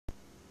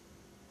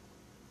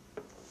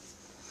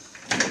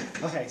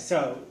Okay,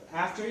 so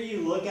after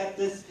you look at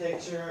this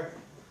picture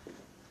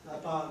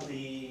up on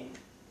the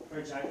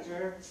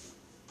projector,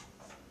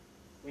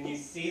 when you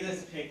see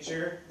this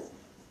picture,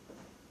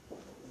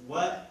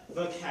 what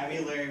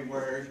vocabulary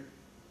word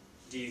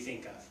do you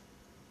think of?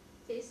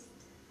 Feast.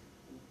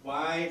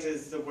 Why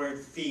does the word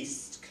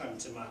feast come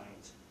to mind?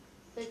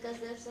 Because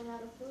there's a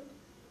lot of food.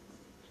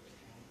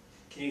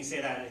 Can you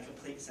say that in a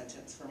complete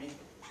sentence for me?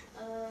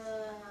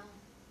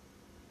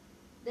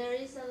 There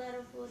is a lot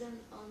of food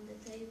on the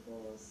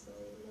table, so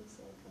it looks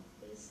like a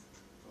feast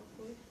of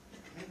food.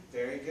 Okay,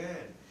 very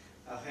good.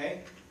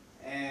 Okay,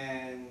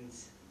 and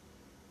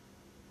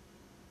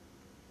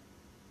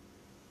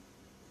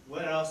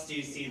what else do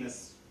you see in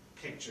this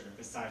picture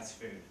besides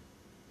food?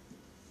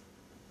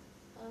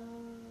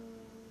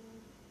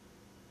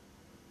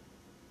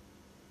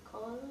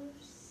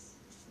 Colors.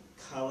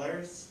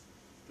 Colors,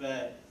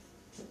 but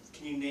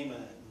can you name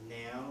a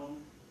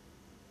noun?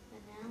 A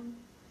noun.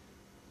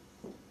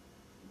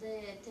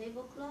 The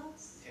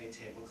tablecloths. Okay,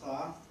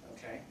 tablecloth,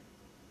 okay.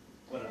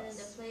 What And else?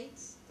 the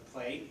plates. The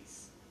plates,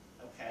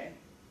 okay.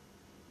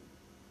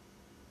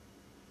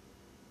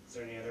 Is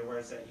there any other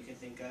words that you can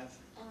think of?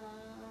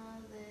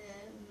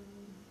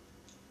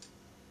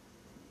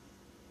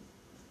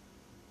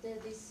 The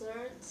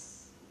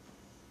desserts.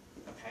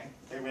 Okay,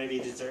 there may be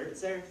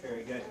desserts there,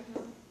 very good.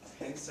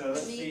 Okay, so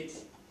let's see.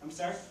 I'm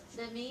sorry?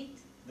 The meat.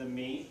 The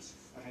meat,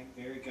 okay,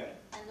 very good.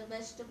 And the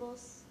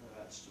vegetables. The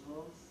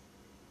vegetables.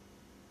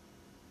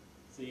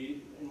 So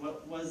and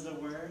what was the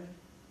word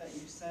that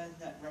you said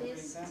that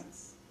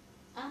represents?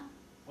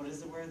 What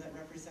is the word that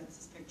represents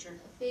this picture?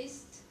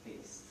 Feast.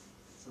 Feast.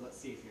 So let's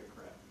see if you're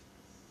correct.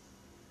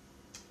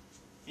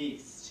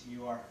 Feast,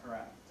 you are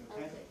correct,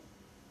 okay?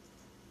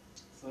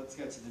 So let's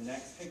go to the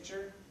next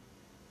picture.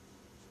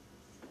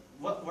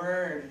 What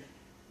word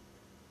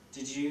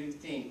did you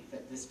think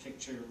that this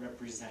picture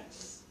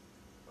represents?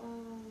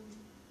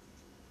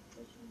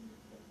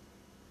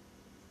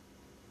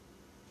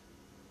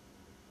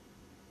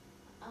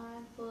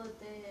 I put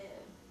the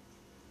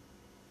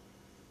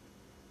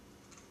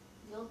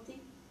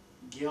guilty.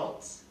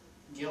 Guilt?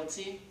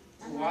 Guilty?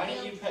 Why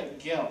did you put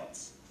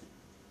guilt?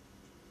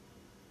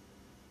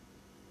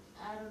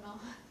 I don't know.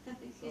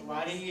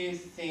 Why do you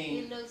think?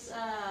 He looks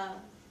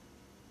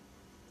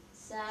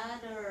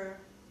sad, or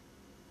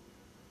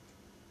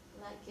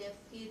like if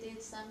he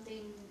did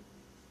something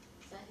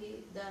that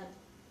he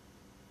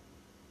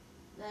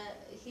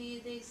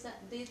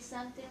did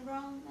something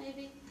wrong,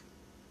 maybe.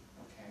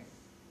 Okay.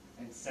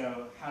 And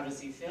so, how does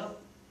he feel?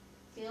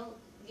 Guilt.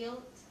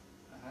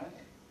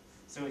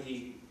 So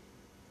he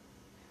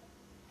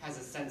has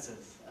a sense of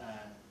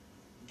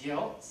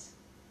guilt,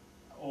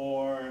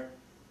 or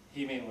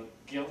he may look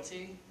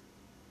guilty.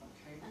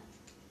 Okay.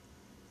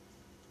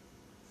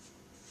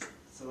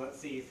 So let's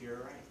see if you're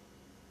right.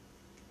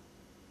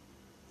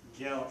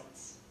 Guilt.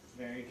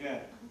 Very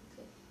good.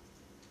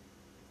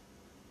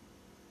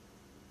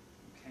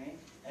 Okay.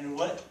 And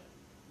what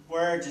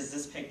word does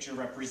this picture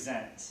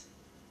represent?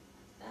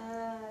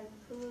 I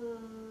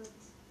put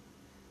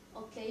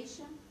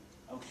occasion.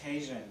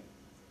 Occasion.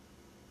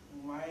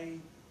 Why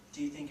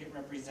do you think it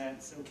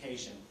represents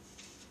occasion?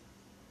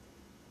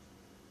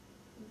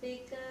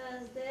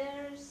 Because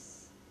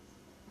there's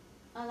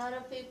a lot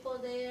of people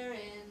there,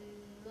 and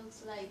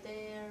looks like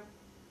they are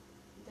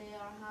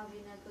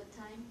having a good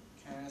time.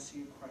 Can I ask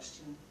you a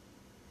question?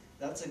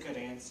 That's a good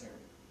answer,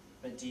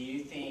 but do you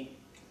think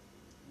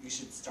you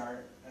should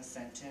start a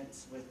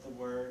sentence with the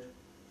word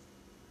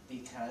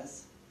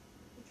because?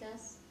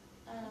 Because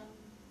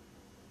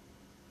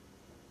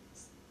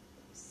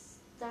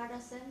start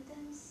a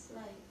sentence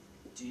like.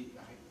 Do you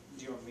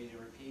want me to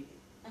repeat?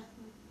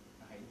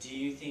 Okay. Do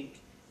you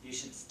think you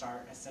should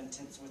start a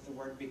sentence with the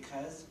word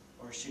because,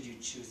 or should you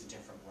choose a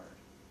different word?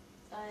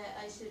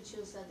 I should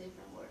choose a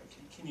different word.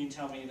 Okay. Can you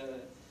tell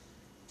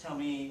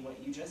me what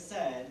you just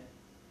said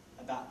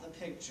about the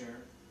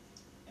picture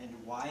and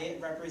why it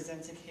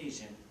represents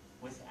occasion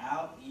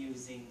without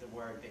using the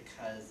word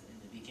because in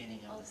the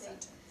beginning of the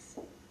sentence?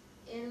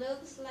 It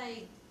looks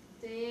like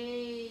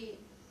they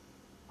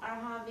are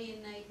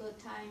having a good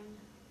time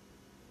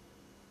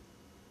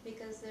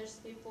because there's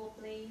people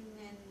playing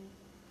and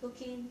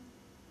cooking.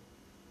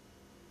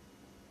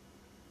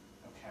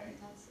 Okay.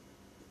 That's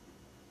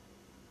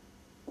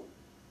it.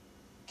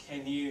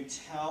 Can you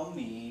tell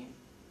me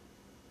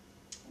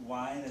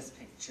why this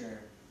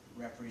picture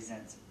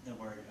represents the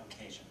word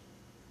occasion?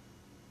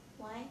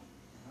 Why?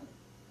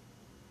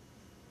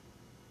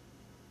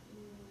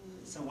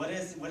 So what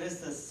is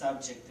the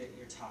subject that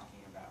you're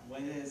talking about?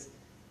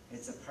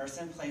 It's a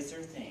person, place,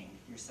 or thing,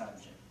 your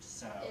subject.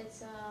 So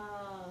it's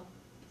a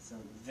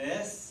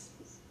place.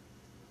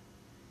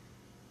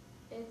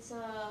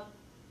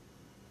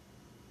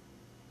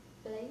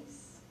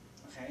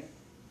 Okay.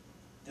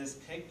 This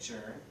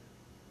picture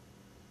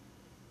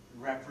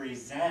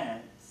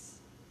represents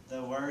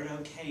the word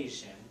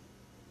occasion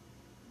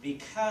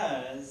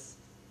because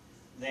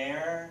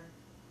there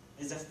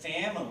is a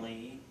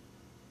family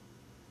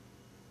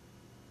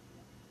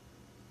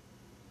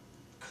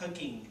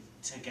cooking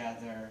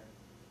together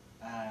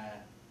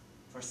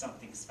for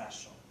something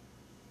special.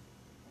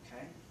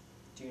 Okay?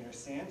 Do you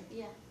understand?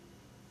 Yeah.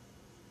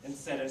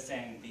 Instead of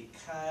saying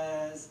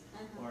because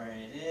Uh-huh. or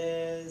it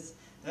is.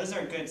 Those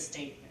are good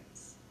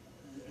statements.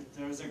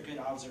 Those are good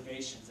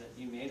observations that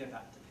you made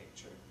about the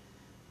picture.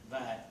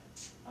 But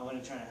I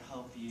want to try to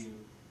help you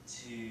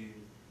to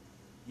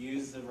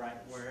use the right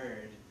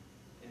word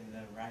in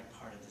the right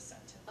part of the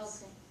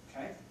sentence. Okay.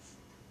 Okay?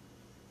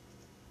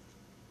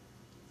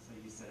 So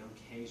you said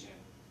occasion.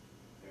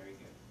 Very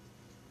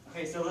good.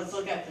 Okay, so let's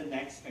look at the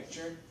next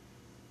picture.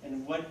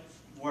 And what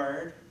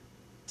word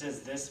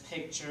does this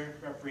picture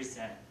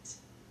represent?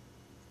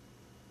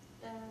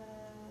 That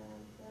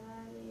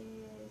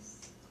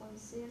is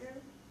consider.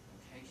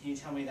 Okay, can you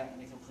tell me that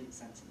in a complete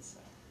sentence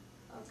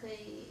then?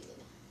 Okay.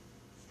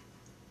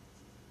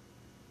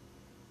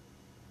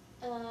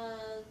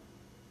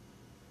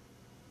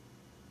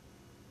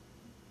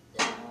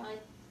 I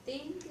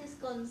think it's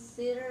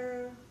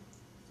consider.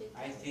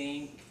 I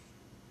think,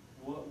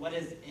 what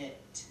is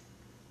it?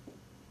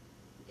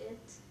 It.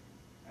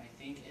 I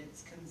think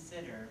it's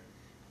consider.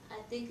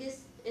 I think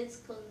it's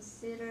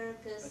consider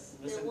because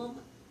But the listen.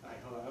 woman. Alright,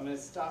 hold on, I'm going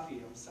to stop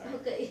you, I'm sorry.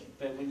 Okay.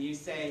 But when you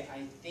say,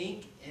 I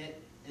think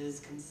it is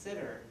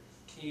consider,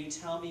 can you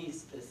tell me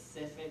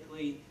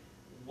specifically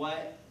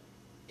what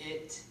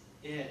it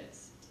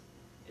is?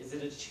 Is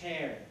it a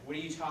chair? What are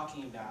you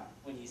talking about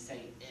when you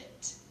say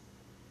it?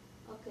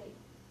 Okay.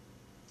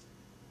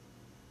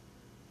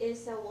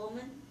 It's a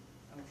woman.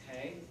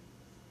 Okay.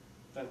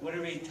 But what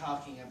are we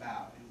talking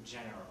about in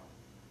general?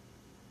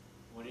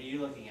 What are you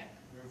looking at?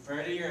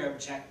 Refer to your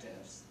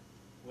objectives.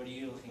 What are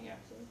you looking at?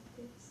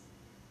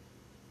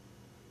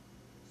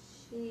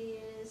 She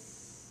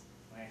is.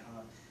 Wait, hold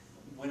on.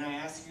 When I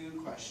ask you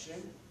a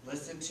question,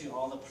 listen to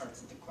all the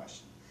parts of the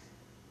question.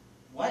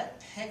 What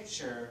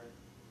picture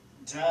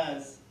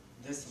does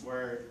this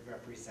word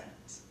represent?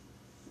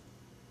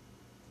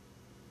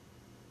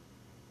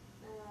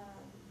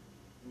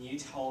 And you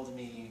told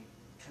me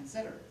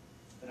consider,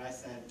 but I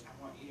said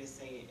I want you to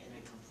say it in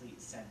a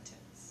complete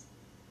sentence.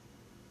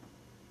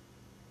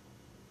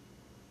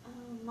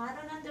 I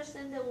don't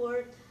understand the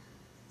word.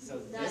 So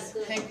That this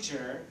good.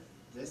 picture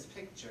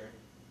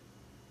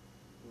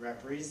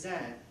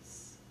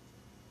represents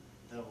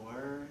the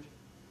word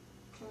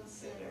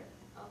consider.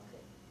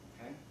 Okay.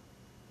 Okay?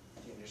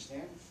 Do you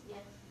understand? Yeah.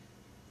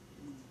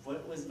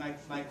 What was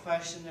my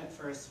question at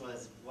first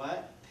was,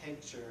 what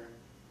picture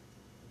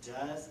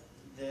does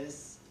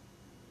this,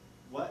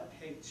 what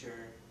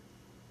picture,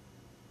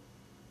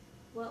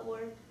 What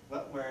word?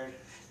 what word,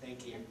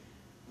 thank you,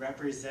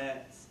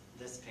 represents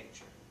this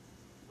picture?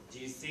 Do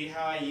you see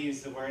how I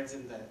use the words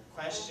in the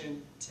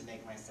question to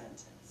make my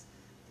sentence?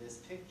 This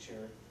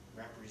picture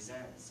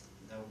represents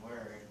the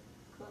word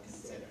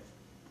consider.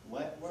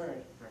 What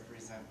word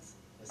represents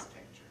this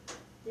picture?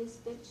 This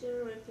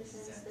picture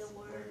represents the Presents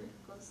word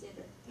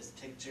consider. This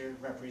picture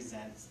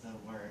represents the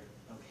word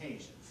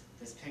occasion.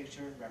 This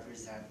picture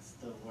represents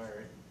the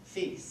word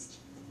feast.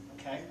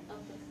 Okay?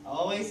 Okay.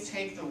 Always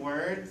take the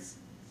words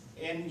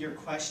in your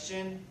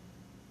question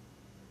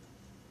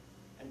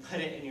and put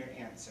it in your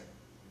answer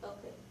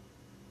Okay.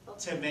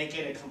 to make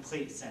it a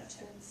complete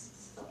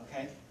sentence. Okay.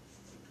 Okay?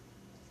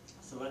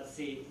 So let's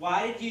see.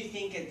 Why do you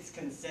think it's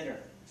consider?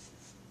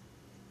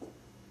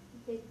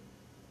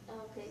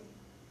 Okay.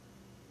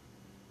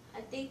 I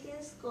think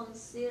it's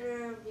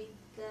consider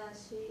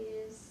because she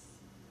is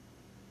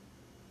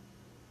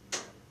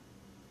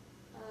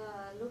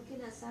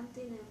looking at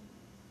something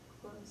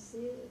and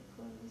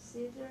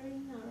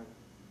considering or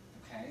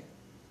Okay.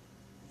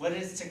 What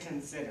is to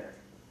consider?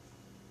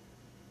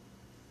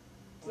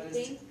 To What is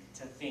think.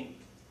 to think.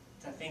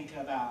 To think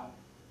about.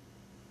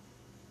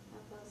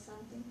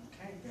 something.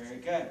 Okay, very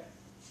good.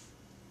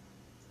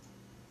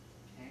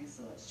 Okay,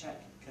 so let's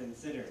check.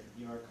 Consider.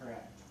 You are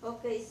correct.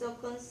 Okay, so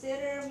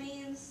consider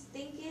means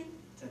thinking.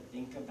 To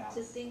think about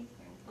To think.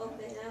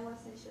 something. Okay, I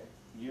wasn't sure.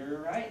 You're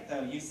right,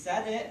 though. You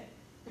said it.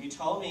 You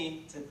told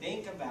me to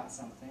think about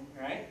something,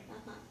 right?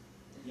 Uh-huh.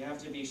 You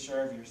have to be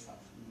sure of yourself.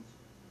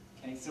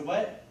 Okay, so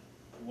what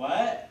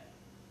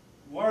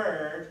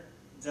word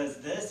does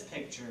this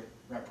picture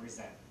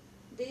represent?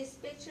 This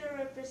picture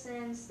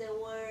represents the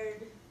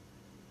word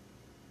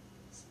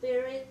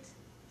spirit.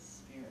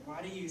 Spirit.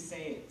 Why do you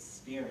say it's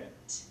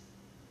spirit?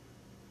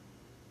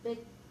 But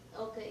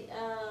okay,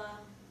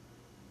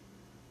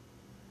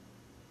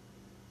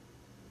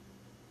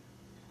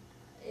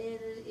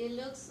 it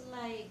looks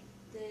like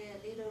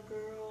the little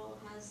girl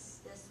has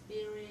the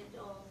spirit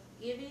of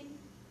giving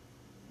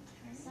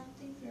Okay,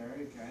 something.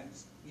 very good.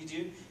 You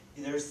do.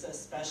 There's a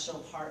special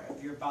part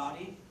of your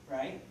body,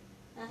 right?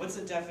 What's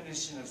the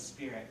definition of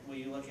spirit? Will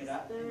you look it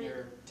up in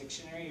your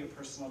dictionary, your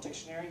personal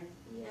dictionary?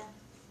 Yeah.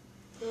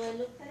 Do I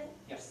look at it?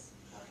 Yes.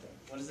 Okay.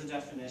 What is the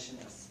definition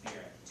of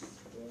spirit?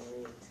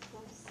 Spirit,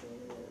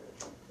 consider.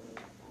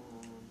 Okay.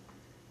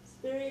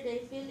 Spirit,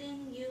 a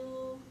feeling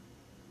you.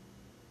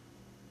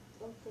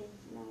 Okay,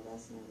 no,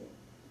 that's not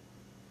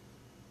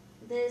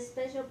it. The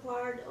special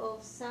part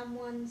of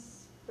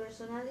someone's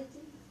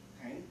personality.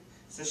 Okay.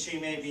 So she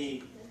may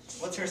be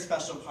What's her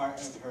special part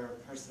of her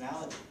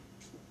personality?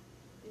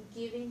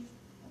 Giving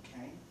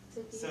Okay.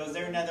 to give. So is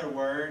there another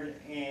word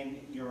in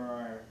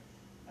your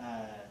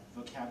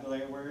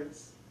vocabulary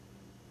words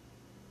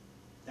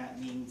that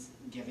means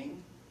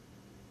giving?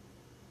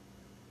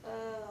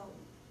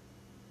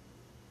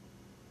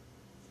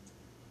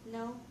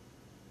 No.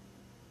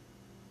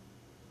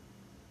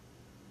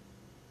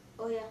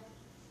 Oh yeah,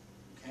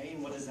 Okay,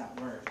 and what is that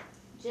word?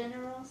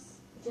 generous,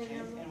 Okay,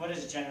 generous, and what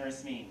does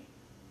generous mean?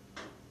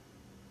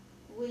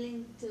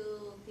 willing to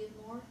give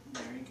more.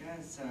 Very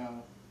good. So,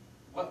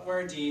 what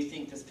word do you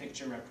think this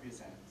picture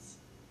represents?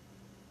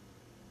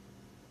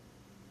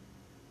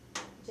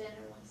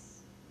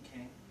 Generous.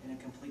 Okay, in a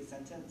complete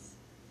sentence?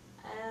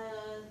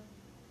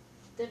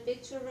 The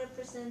picture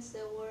represents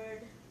the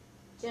word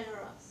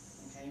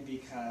generous Okay,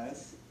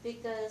 because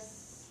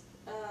because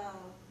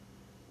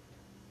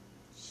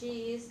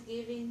she is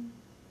giving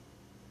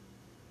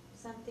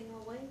something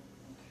away.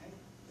 okay,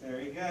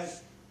 very good.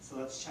 So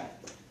let's check.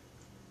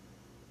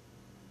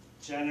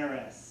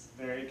 Generous,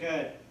 very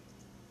good.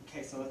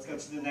 Okay, so let's go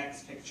to the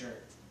next picture.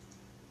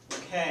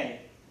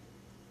 Okay,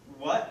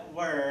 what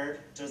word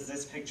does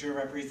this picture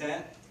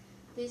represent?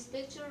 This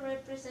picture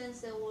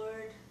represents the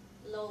word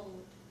load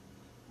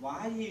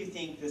Why do you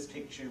think this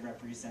picture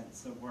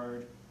represents the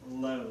word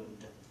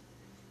load?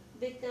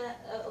 because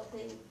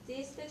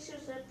this picture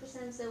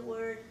represents the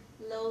word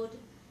load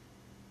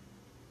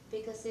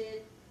because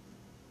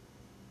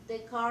the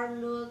car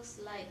looks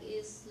like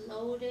it's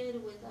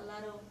loaded with a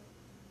lot of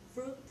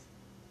fruit,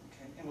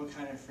 Okay, and what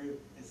kind of fruit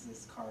is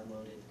this car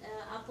loaded?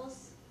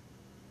 apples.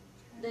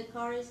 Okay, The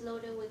car is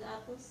loaded with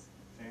apples.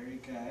 very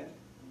good.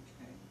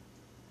 Okay.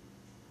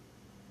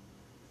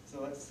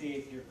 So let's see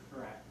if you're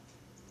correct.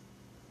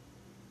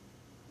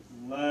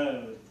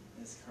 Load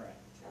is correct.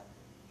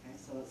 Okay,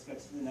 so let's go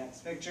to the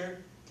next picture.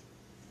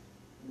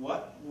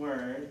 What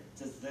word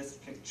does this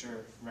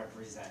picture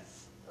represent?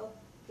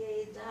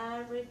 Okay,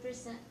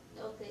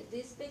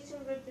 this picture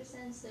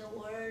represents the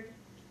word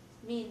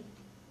mean.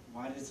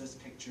 Why does this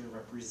picture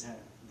represent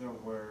the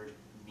word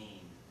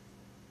mean?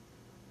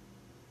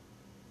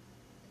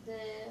 The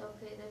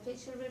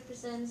picture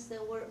represents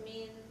the word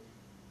mean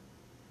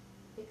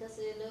because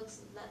it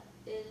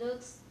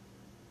looks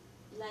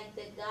like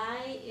the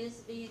guy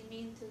is being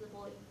mean to the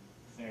boy.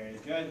 Very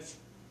good.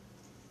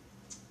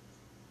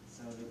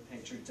 So the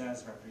picture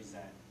does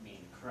represent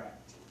mean,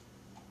 correct.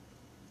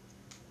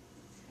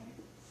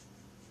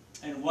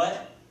 Okay. And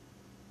what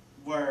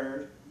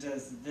word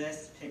does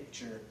this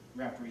picture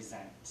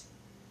represent?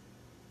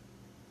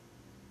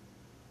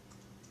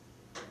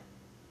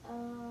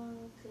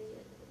 Okay,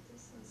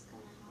 this one's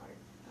kind of hard.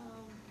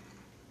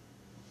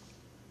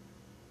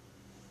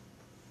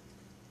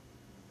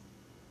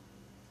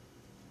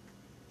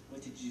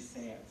 What did you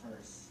say at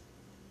first?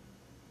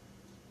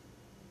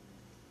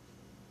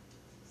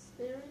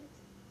 Spirit?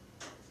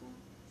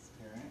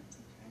 Spirit,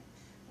 okay.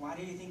 Why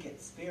do you think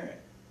it's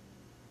spirit?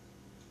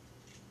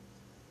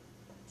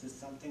 Does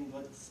something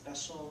look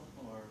special,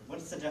 or what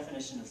is the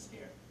definition of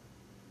spirit?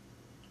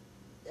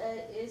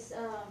 It's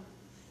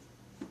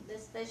the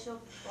special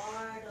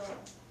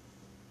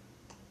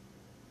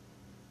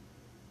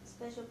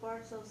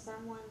parts of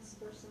someone's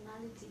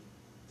personality.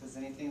 Does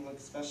anything look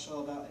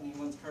special about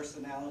anyone's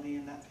personality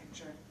in that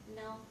picture?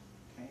 No.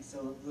 Okay,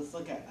 so let's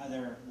look at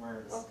other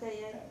words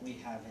Okay, I that we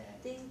haven't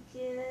think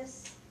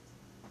is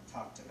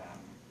talked about.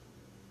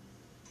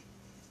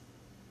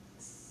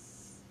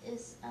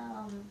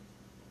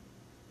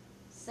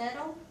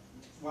 settle.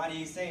 Why do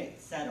you say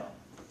it? Settle.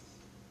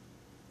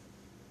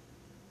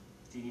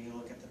 Do you need to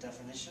look at the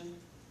definition?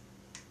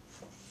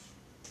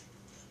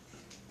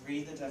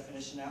 Read the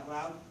definition out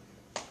loud,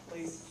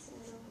 please.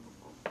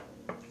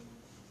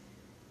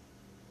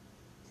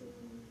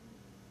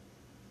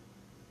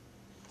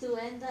 To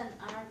end an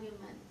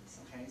argument.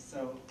 Okay,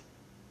 so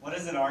what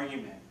is an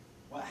argument?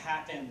 What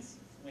happens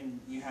when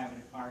you have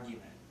an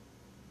argument?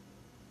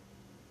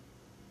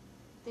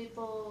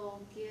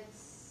 People get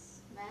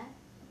mad.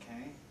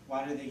 Okay,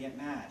 why do they get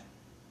mad?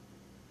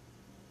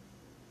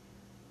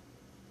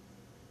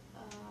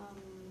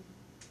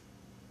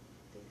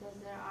 Because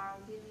they're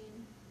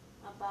arguing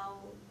about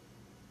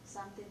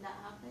something that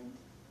happened.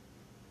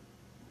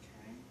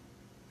 Okay,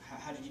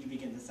 how did you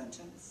begin the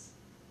sentence?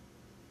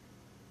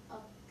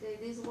 Okay,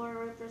 this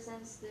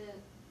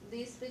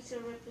picture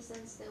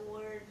represents the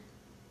word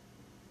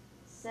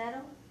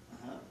settle.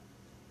 Uh-huh.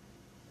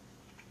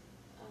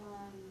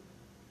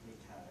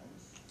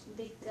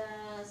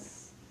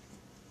 Because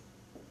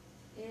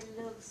it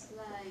looks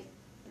like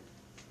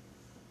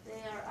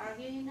they are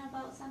arguing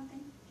about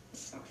something.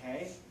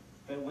 Okay,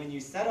 but when you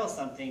settle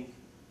something,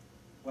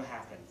 what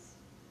happens?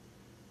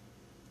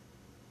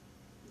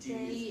 Do you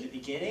use the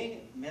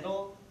beginning,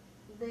 middle?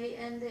 They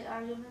end the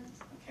argument.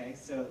 Okay,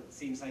 so it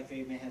seems like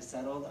they may have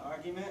settled the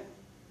argument.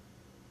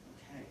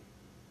 Okay.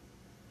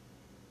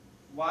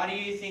 Why do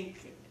you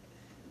think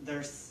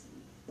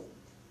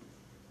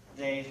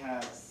they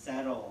have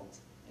settled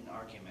an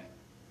argument?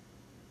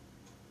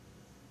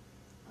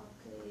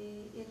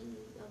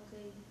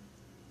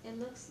 It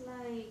looks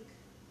like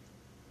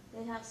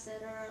they have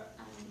settled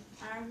an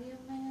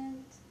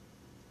argument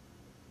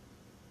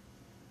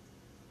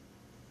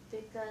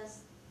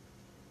because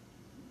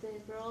the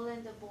girl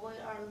and the boy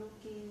are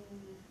looking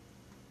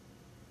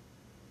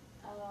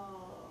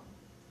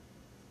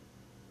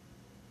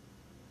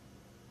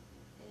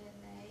in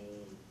a,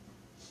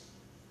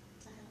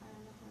 I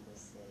don't know how to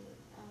say it.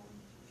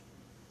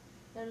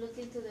 They're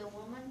looking to the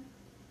woman,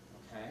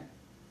 Okay.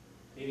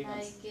 Leading on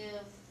like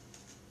if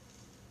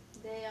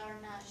they are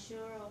not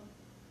sure of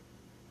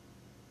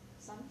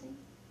something.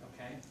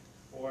 Okay.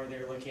 Or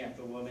they're looking at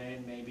the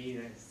woman, maybe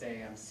to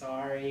say, I'm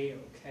sorry,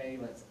 okay,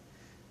 let's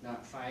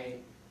not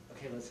fight.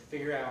 Okay, let's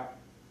figure out,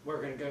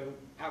 we're gonna go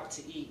out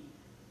to eat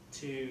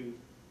to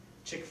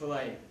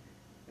Chick-fil-A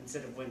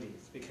instead of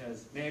Wendy's,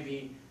 because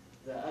maybe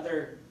the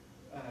other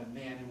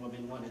man and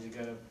woman wanted to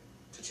go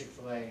to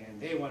Chick-fil-A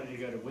and they wanted to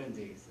go to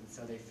Wendy's, and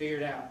so they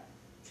figured out,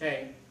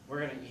 okay,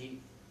 we're gonna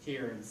eat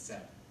here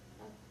instead.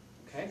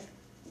 Okay?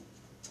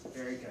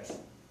 Very good.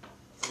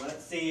 So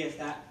let's see if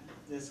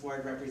this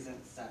word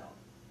represents settle.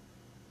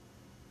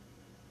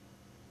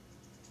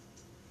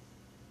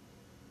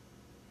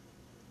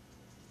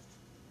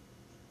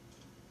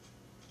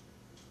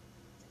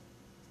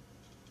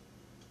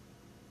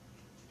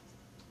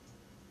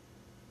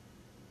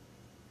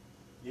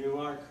 You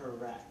are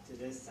correct.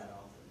 It is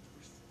settle.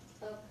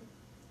 Okay.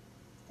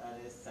 That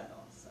is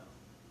settle. So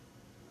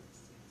let's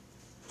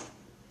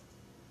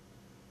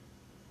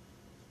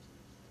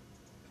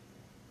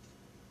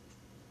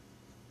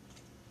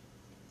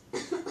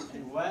see.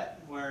 And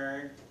what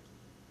word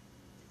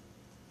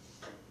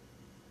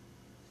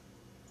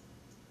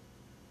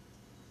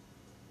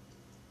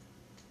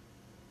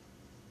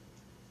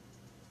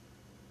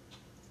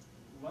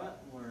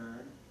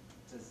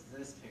does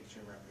this picture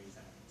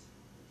represent?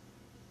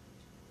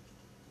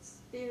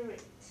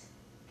 Spirit.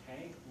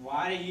 Okay.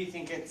 Why do you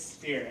think it's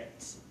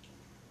spirit?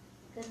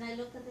 Can I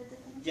look at the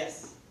definition?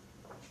 Yes.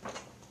 Okay,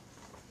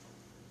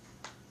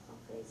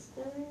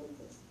 spirit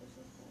is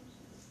special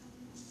function.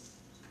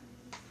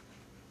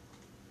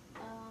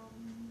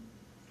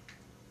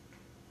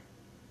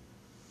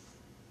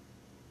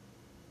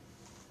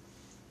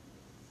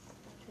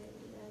 Okay,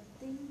 I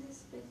think this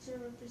picture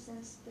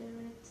represents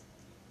spirit.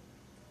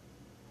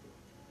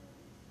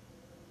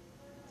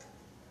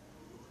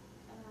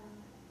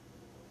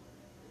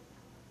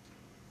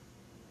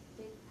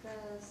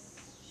 Because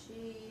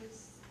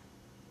she's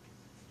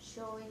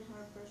showing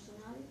her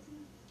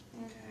personality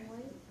in Okay. a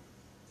way.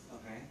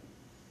 Okay.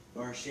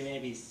 Or she may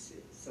be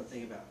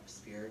something about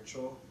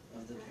spiritual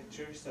of the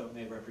picture, so it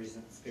may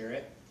represent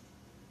spirit.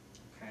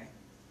 Okay.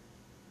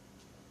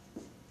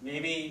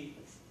 Maybe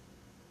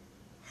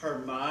her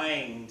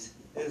mind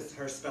is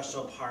her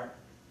special part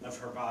of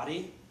her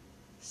body,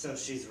 so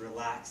she's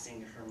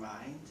relaxing her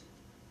mind.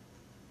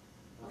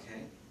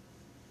 Okay.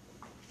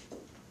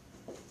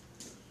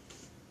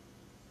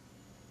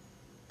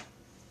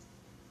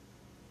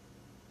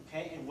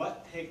 Okay, and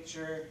what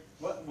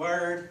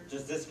word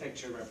does this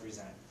picture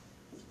represent?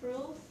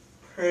 Proof.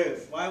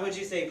 Proof. Why would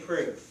you say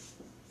proof?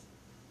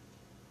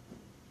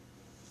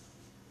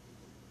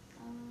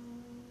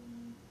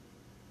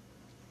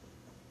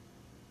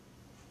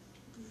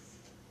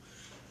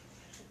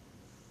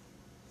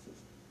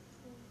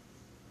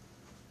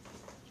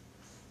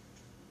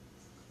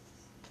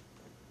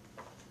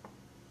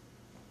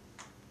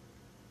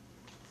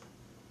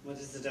 What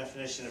is the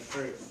definition of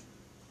proof?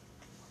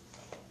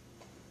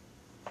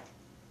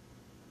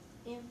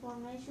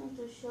 Information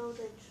to show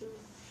the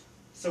truth.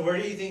 So where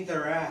do you think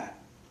they're at?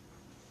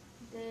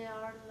 They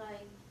are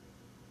like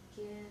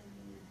in,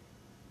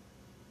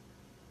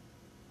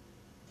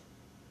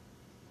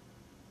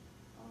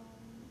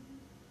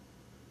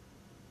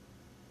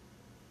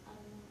 I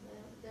don't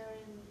know, they're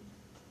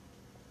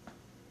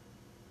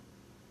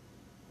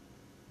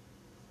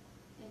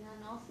in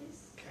an office.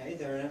 Okay,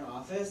 they're in an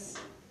office.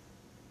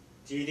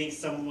 Do you think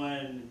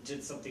someone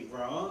did something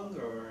wrong,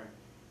 or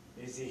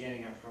is he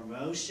getting a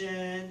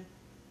promotion?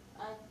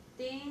 I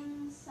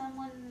think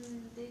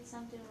someone did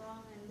something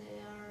wrong and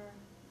they are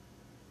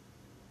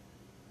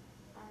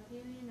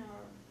arguing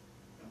or.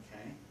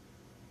 Okay.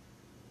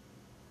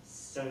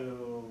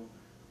 So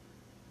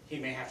he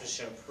may have to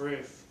show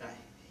proof that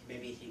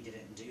maybe he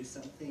didn't do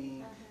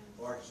something,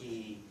 or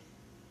he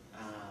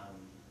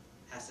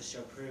has to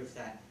show proof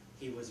that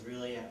he was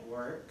really at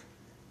work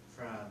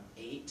from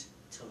 8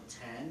 till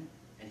 10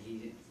 and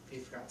he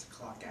forgot to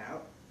clock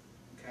out.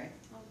 Okay?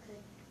 Okay.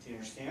 Do you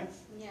understand?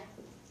 Yeah.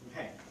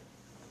 Okay.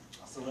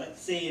 So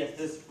let's see if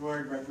this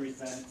word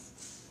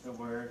represents the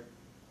word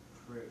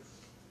proof.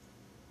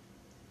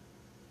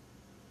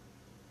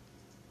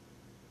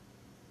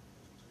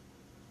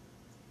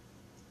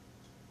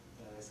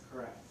 That is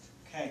correct.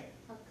 Okay.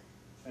 Okay.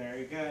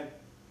 Very good.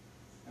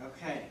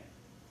 Okay.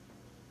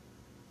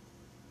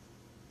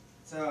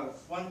 So,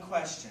 one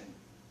question.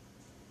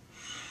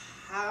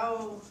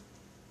 How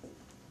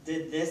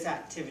did this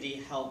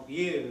activity help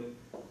you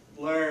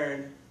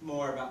learn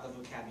more about the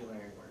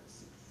vocabulary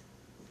words?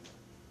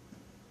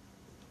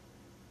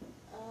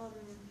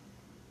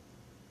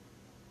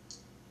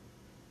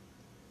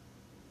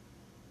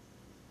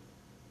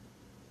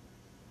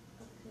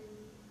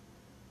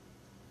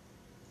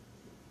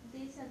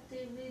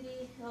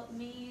 activity helped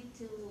me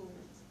to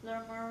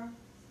learn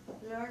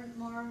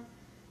more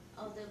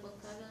of the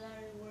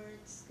vocabulary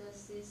words,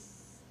 because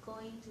it's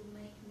going to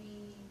make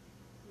me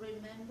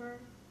remember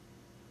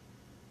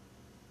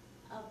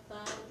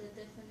about the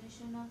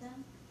definition of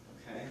them.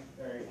 Okay,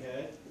 very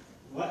good.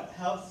 What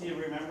helps you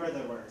remember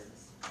the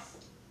words?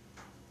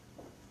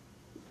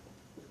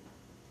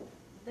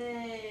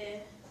 The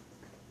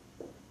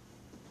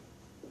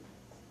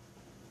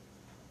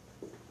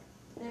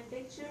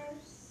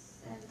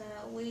pictures,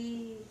 and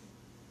we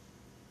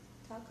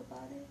talk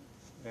about it.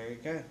 Very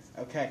good.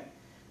 Okay.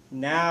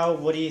 Now,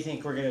 what do you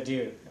think we're going to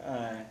do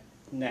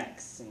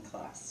next in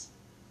class?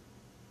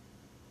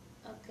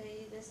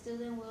 Okay, the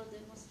student will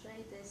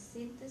demonstrate the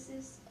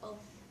synthesis of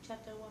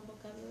chapter 1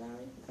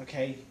 vocabulary,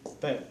 Okay,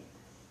 but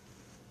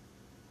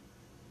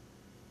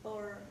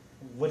or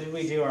what did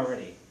we do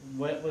already?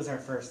 What was our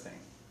first thing?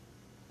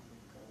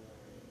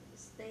 vocabulary,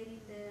 stating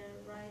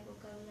the right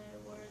vocabulary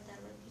word that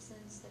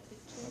represents the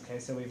picture. Okay,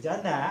 so we've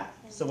done that.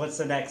 So what's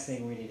the next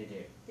thing we need to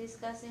do?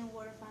 Discussing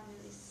word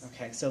families.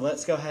 Okay, so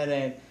let's go ahead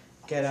and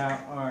get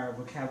out our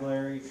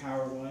Vocabulary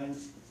Power 1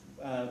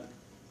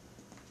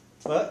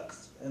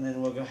 books, and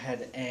then we'll go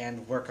ahead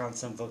and work on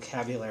some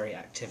vocabulary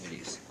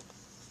activities.